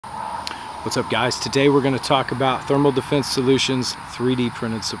What's up, guys? Today we're going to talk about Thermal Defense Solutions 3D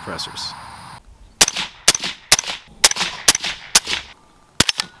printed suppressors.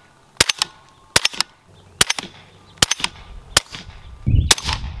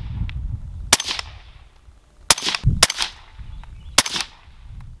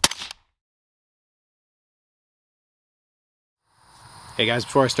 Hey guys,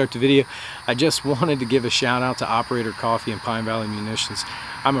 before I start the video, I just wanted to give a shout out to Operator Coffee and Pine Valley Munitions.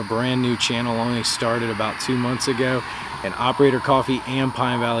 I'm a brand new channel, only started about 2 months ago, and Operator Coffee and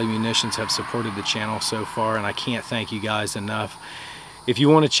Pine Valley Munitions have supported the channel so far, and I can't thank you guys enough. If you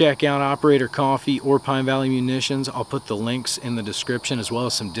want to check out Operator Coffee or Pine Valley Munitions, I'll put the links in the description, as well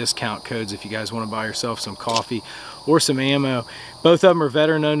as some discount codes if you guys want to buy yourself some coffee or some ammo. Both of them are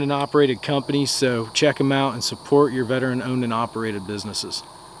veteran owned and operated companies, so check them out and support your veteran owned and operated businesses.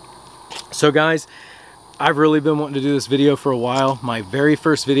 So guys, I've really been wanting to do this video for a while. My very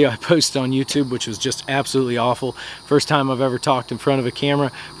first video I posted on YouTube, which was just absolutely awful. First time I've ever talked in front of a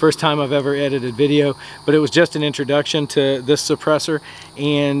camera, first time I've ever edited video, but it was just an introduction to this suppressor,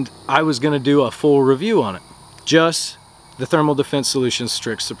 and I was going to do a full review on it. Just the Thermal Defense Solutions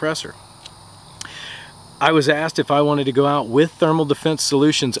Strix suppressor. I was asked if I wanted to go out with Thermal Defense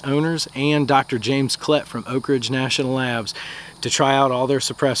Solutions owners and Dr. James Klett from Oak Ridge National Labs to try out all their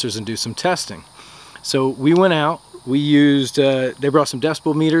suppressors and do some testing. So we went out, we used, they brought some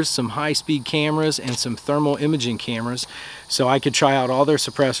decibel meters, some high-speed cameras, and some thermal imaging cameras, so I could try out all their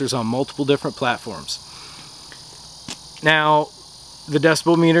suppressors on multiple different platforms. Now, the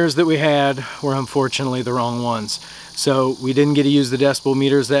decibel meters that we had were unfortunately the wrong ones, so we didn't get to use the decibel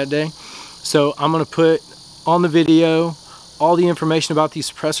meters that day. So I'm going to put on the video all the information about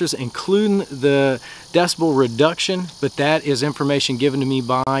these suppressors, including the decibel reduction, but that is information given to me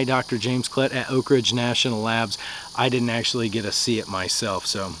by Dr. James Klett at Oak Ridge National Labs. I didn't actually get to see it myself.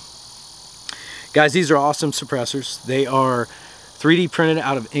 So guys, these are awesome suppressors. They are 3D printed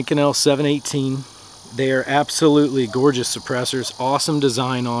out of Inconel 718. They are absolutely gorgeous suppressors, awesome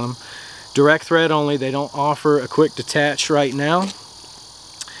design on them. Direct thread only. They don't offer a quick detach right now.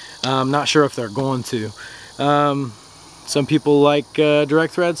 I'm not sure if they're going to. Some people like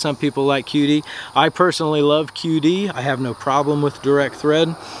direct thread, some people like QD. I personally love QD. I have no problem with direct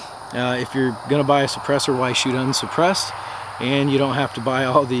thread. If you're gonna buy a suppressor, why shoot unsuppressed? And you don't have to buy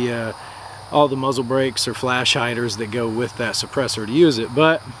all the muzzle brakes or flash hiders that go with that suppressor to use it.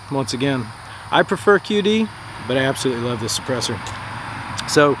 But once again, I prefer QD, but I absolutely love this suppressor.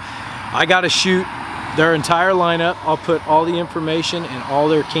 So I gotta shoot their entire lineup. I'll put all the information and all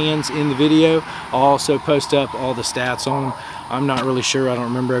their cans in the video. I'll also post up all the stats on them. I'm not really sure, I don't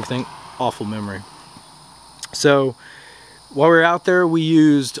remember everything. Awful memory. So while we were out there, we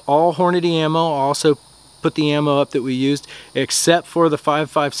used all Hornady ammo. I'll also put the ammo up that we used, except for the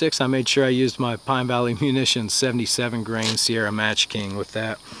 5.56. I made sure I used my Pine Valley Munitions 77 grain Sierra Match King with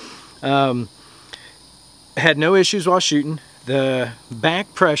that. Had no issues while shooting. The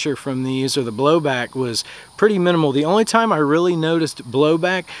back pressure from these, or the blowback, was pretty minimal. The only time I really noticed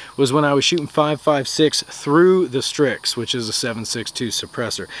blowback was when I was shooting 5.56 through the Strix, which is a 7.62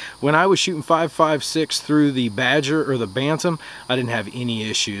 suppressor. When I was shooting 5.56 through the Badger or the Bantam, I didn't have any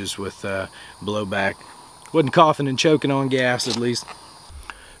issues with blowback. Wasn't coughing and choking on gas, at least.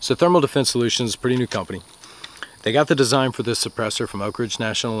 So Thermal Defense Solutions is a pretty new company. They got the design for this suppressor from Oak Ridge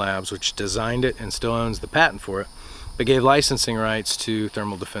National Labs, which designed it and still owns the patent for it, but gave licensing rights to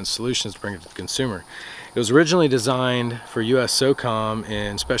Thermal Defense Solutions to bring it to the consumer. It was originally designed for US SOCOM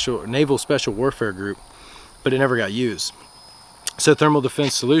and Naval Special Warfare Group, but it never got used. So Thermal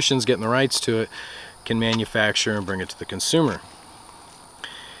Defense Solutions, getting the rights to it, can manufacture and bring it to the consumer.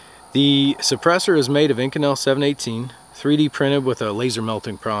 The suppressor is made of Inconel 718, 3D printed with a laser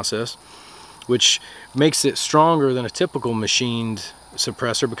melting process, which makes it stronger than a typical machined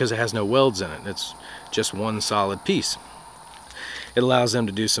suppressor because it has no welds in it. It's just one solid piece. It allows them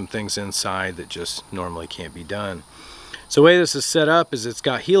to do some things inside that just normally can't be done. So the way this is set up is it's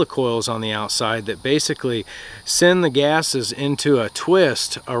got helicoils on the outside that basically send the gases into a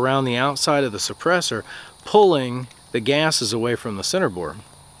twist around the outside of the suppressor, pulling the gases away from the center bore.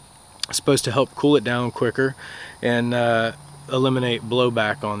 It's supposed to help cool it down quicker and eliminate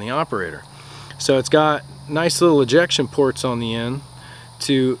blowback on the operator. So it's got nice little ejection ports on the end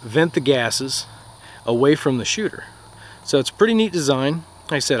to vent the gases away from the shooter. So it's a pretty neat design.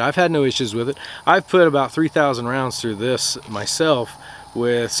 Like I said, I've had no issues with it. I've put about 3,000 rounds through this myself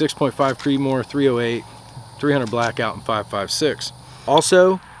with 6.5 Creedmoor, 308, 300 Blackout, and 5.56.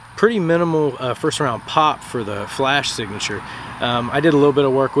 Also, pretty minimal first round pop for the flash signature. I did a little bit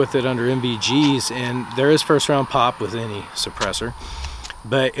of work with it under MVGs, and there is first round pop with any suppressor.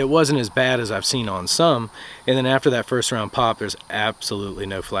 but it wasn't as bad as I've seen on some. And then after that first round pop, there's absolutely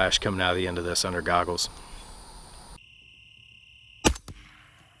no flash coming out of the end of this under goggles.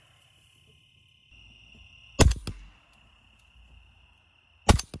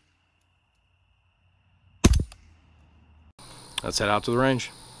 Let's head out to the range.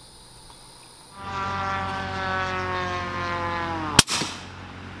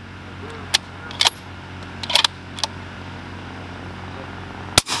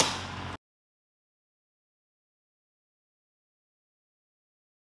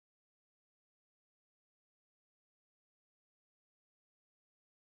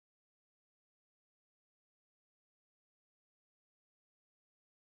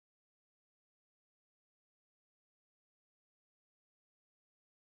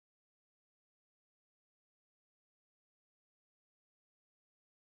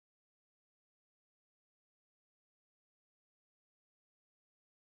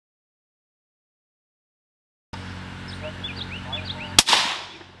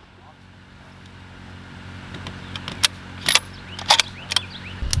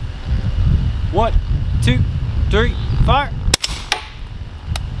 One, two, three, fire.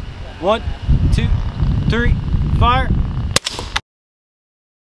 1, 2, 3, fire.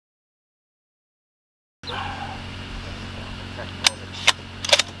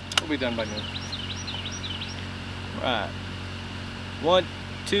 We'll be done by noon. Right. 1,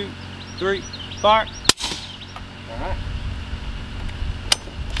 2, 3, fire. All right.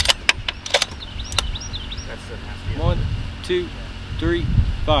 That's the nasty. 1, 2, 3,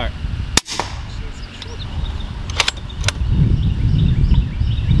 fire.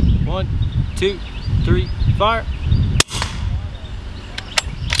 1, 2, 3, fire.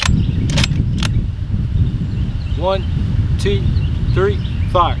 1, 2, 3,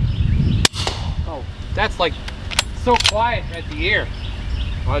 fire. Oh, that's like so quiet at the ear.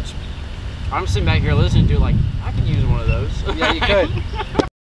 Well, I'm sitting back here listening to it like, I can use one of those. Yeah, you could.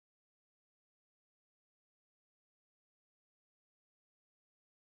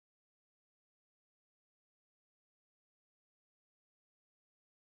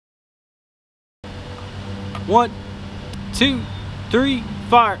 One, 2, 3,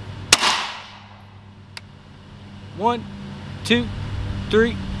 fire. 1, 2,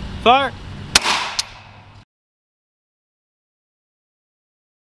 3, fire.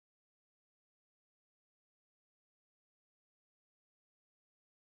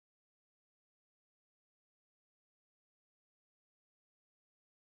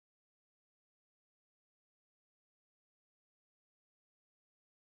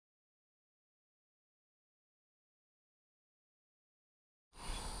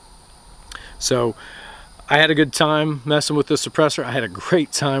 So I had a good time messing with the suppressor. I had a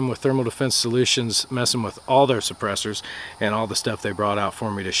great time with Thermal Defense Solutions messing with all their suppressors and all the stuff they brought out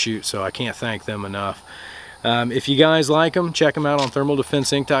for me to shoot, so I can't thank them enough. If you guys like them, check them out on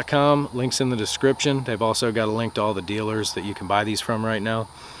thermaldefenseinc.com. Links in the description. They've also got a link to all the dealers that you can buy these from right now.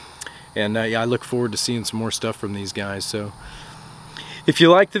 And yeah, I look forward to seeing some more stuff from these guys. So if you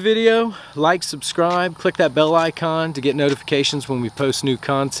like the video, like, subscribe, click that bell icon to get notifications when we post new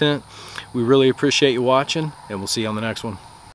content. We really appreciate you watching, and we'll see you on the next one.